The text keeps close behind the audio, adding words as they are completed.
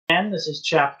And this is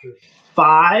chapter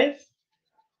 5,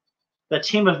 the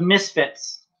team of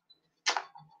Misfits.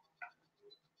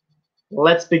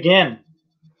 Let's begin.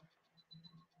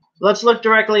 Let's look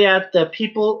directly at the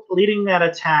people leading that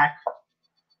attack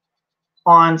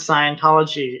on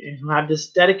Scientology and who have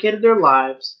just dedicated their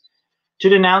lives to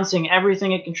denouncing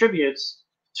everything it contributes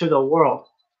to the world.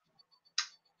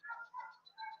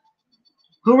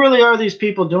 Who really are these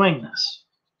people doing this?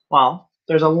 Well,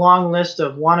 there's a long list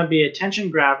of wannabe attention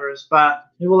grabbers, but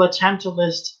we will attempt to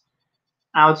list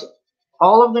out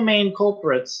all of the main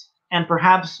culprits, and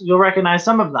perhaps you'll recognize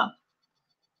some of them.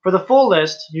 For the full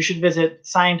list, you should visit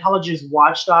Scientology's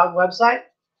Watchdog website,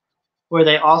 where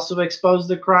they also expose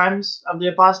the crimes of the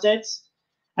apostates,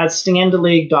 at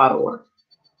standleague.org.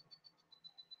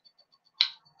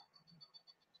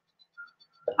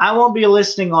 I won't be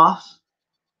listing off.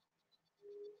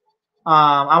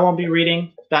 I won't be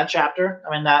reading that chapter,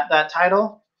 that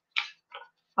title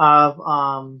of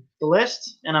the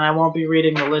list, and then I won't be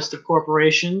reading the list of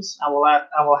corporations. I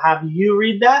will have you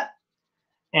read that,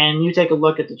 and you take a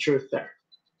look at the truth there.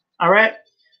 All right?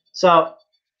 So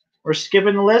we're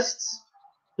skipping the lists.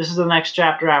 This is the next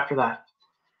chapter after that.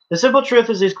 The simple truth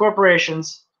is these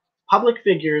corporations, public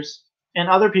figures, and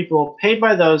other people paid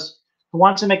by those who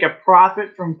want to make a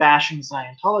profit from bashing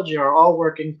Scientology are all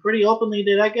working pretty openly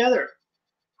together.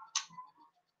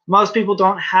 Most people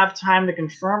don't have time to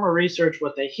confirm or research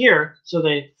what they hear, so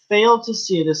they fail to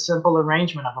see this simple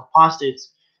arrangement of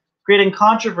apostates creating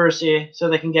controversy so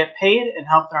they can get paid and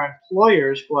help their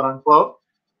employers, quote unquote,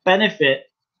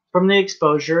 benefit from the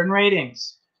exposure and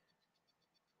ratings.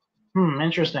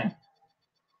 Interesting.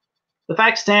 The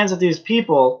fact stands that these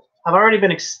people have already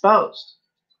been exposed.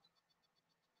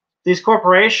 These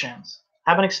corporations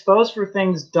have been exposed for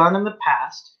things done in the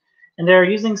past, and they are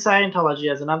using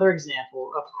Scientology as another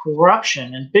example of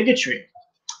corruption and bigotry.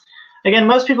 Again,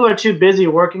 most people are too busy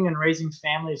working and raising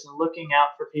families and looking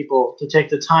out for people to take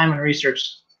the time and research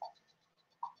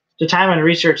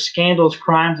scandals,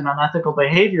 crimes, and unethical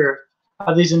behavior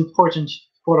of these important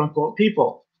quote-unquote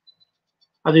people,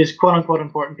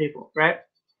 important people, right?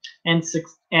 And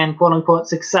quote-unquote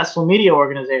successful media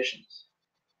organizations.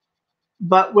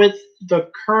 But with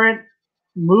the current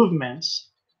movements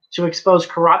to expose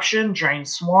corruption, drain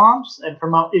swamps, and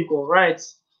promote equal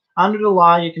rights, under the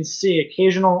law you can see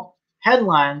occasional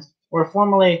headlines where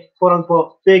formerly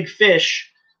quote-unquote big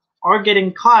fish are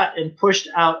getting caught and pushed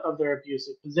out of their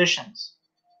abusive positions.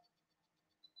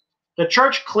 The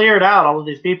church cleared out all of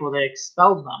these people. They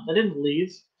expelled them. They didn't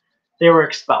leave. They were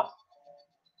expelled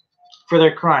for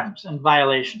their crimes and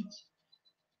violations.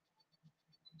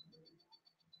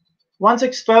 Once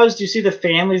exposed, you see the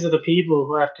families of the people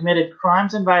who have committed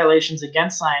crimes and violations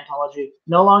against Scientology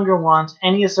no longer want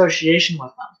any association with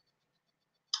them.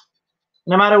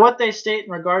 No matter what they state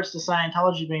in regards to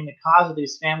Scientology being the cause of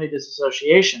these family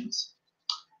disassociations,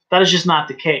 that is just not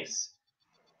the case.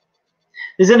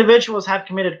 These individuals have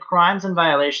committed crimes and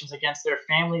violations against their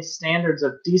family's standards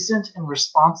of decent and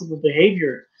responsible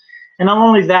behavior. And not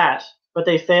only that, but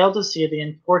they fail to see the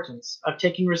importance of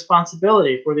taking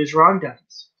responsibility for these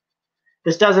wrongdoings.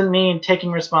 This doesn't mean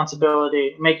taking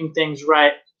responsibility, making things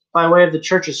right by way of the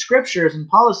church's scriptures and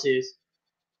policies,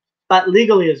 but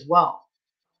legally as well.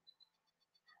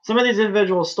 Some of these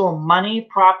individuals stole money,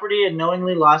 property, and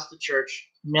knowingly lost the church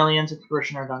millions of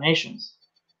parishioner donations.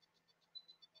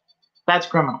 That's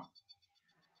criminal.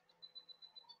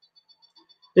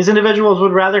 These individuals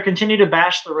would rather continue to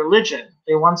bash the religion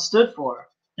they once stood for,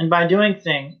 and by doing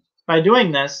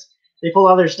this, they pull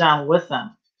others down with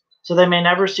them, so they may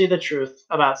never see the truth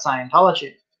about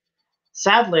Scientology.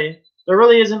 Sadly, there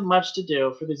really isn't much to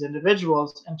do for these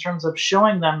individuals in terms of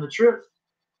showing them the truth,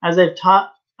 as they've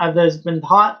been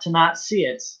taught to not see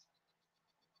it.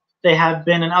 They have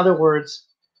been, in other words,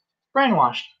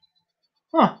 brainwashed.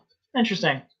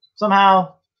 Interesting.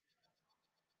 Somehow,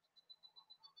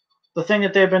 the thing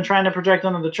that they've been trying to project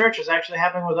onto the church is actually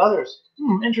happening with others.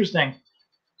 Interesting.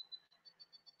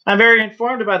 I'm very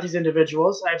informed about these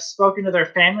individuals. I've spoken to their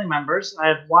family members. I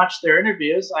have watched their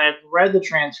interviews. I have read the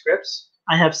transcripts.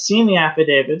 I have seen the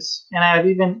affidavits, and I have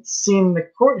even seen the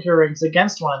court hearings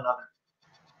against one another.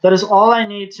 That is all I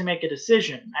need to make a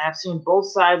decision. I have seen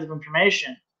both sides of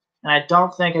information, and I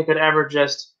don't think I could ever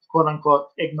just, quote-unquote,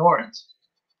 ignore it.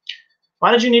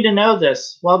 Why did you need to know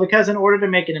this? Well, because in order to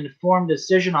make an informed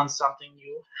decision on something,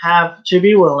 you have to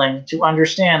be willing to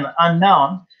understand the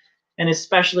unknown and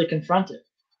especially confront it.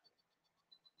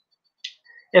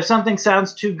 If something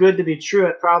sounds too good to be true,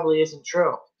 it probably isn't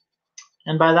true.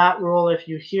 And by that rule, if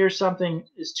you hear something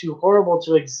is too horrible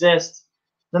to exist,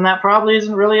 then that probably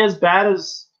isn't really as bad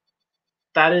as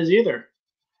that is either.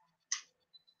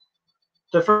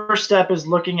 the first step is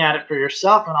looking at it for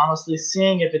yourself and honestly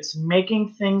seeing if it's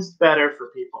making things better for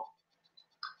people.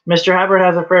 Mr. Hubbard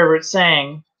has a favorite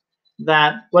saying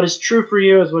that what is true for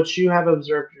you is what you have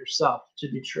observed yourself to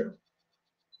be true.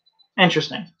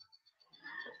 Interesting.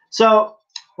 So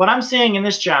what I'm seeing in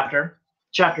this chapter,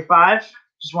 chapter 5,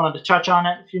 just wanted to touch on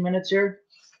it a few minutes here,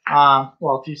 a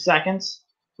few seconds,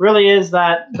 really is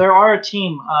that there are a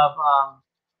team of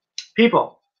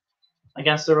people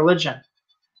against the religion.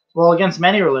 Well, against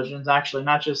many religions, actually,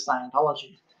 not just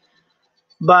Scientology.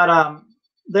 But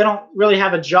they don't really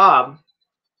have a job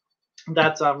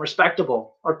that's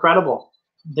respectable or credible.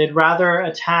 They'd rather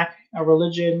attack a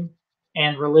religion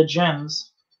and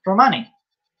religions for money.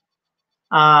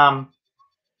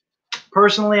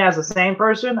 Personally, as a sane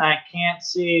person, I can't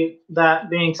see that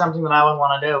being something that I would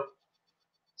want to do.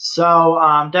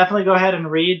 So definitely go ahead and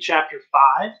read chapter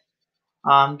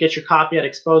 5. Get your copy at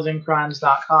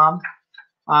exposingcrimes.com.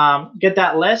 Get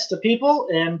that list of people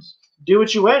and do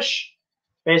what you wish.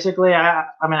 Basically, I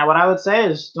mean, what I would say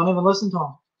is don't even listen to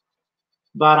them.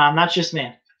 But that's just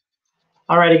me.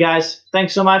 Alrighty, guys.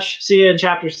 Thanks so much. See you in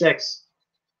chapter 6.